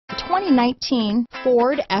2019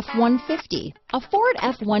 Ford F-150. A Ford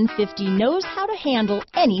F-150 knows how to handle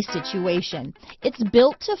any situation. It's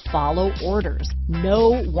built to follow orders,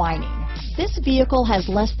 no whining. This vehicle has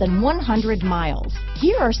less than 100 miles.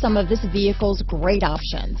 Here are some of this vehicle's great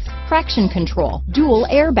options: traction control, dual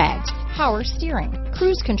airbags, power steering,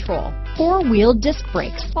 cruise control, four-wheel disc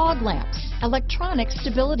brakes, fog lamps, electronic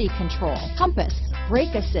stability control, compass,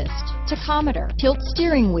 brake assist, tachometer, tilt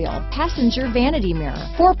steering wheel, passenger vanity mirror,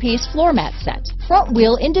 four-piece floor mat set, front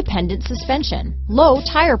wheel independent suspension, low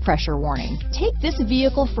tire pressure warning. Take this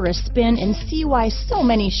vehicle for a spin and see why so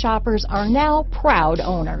many shoppers are now proud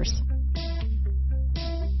owners.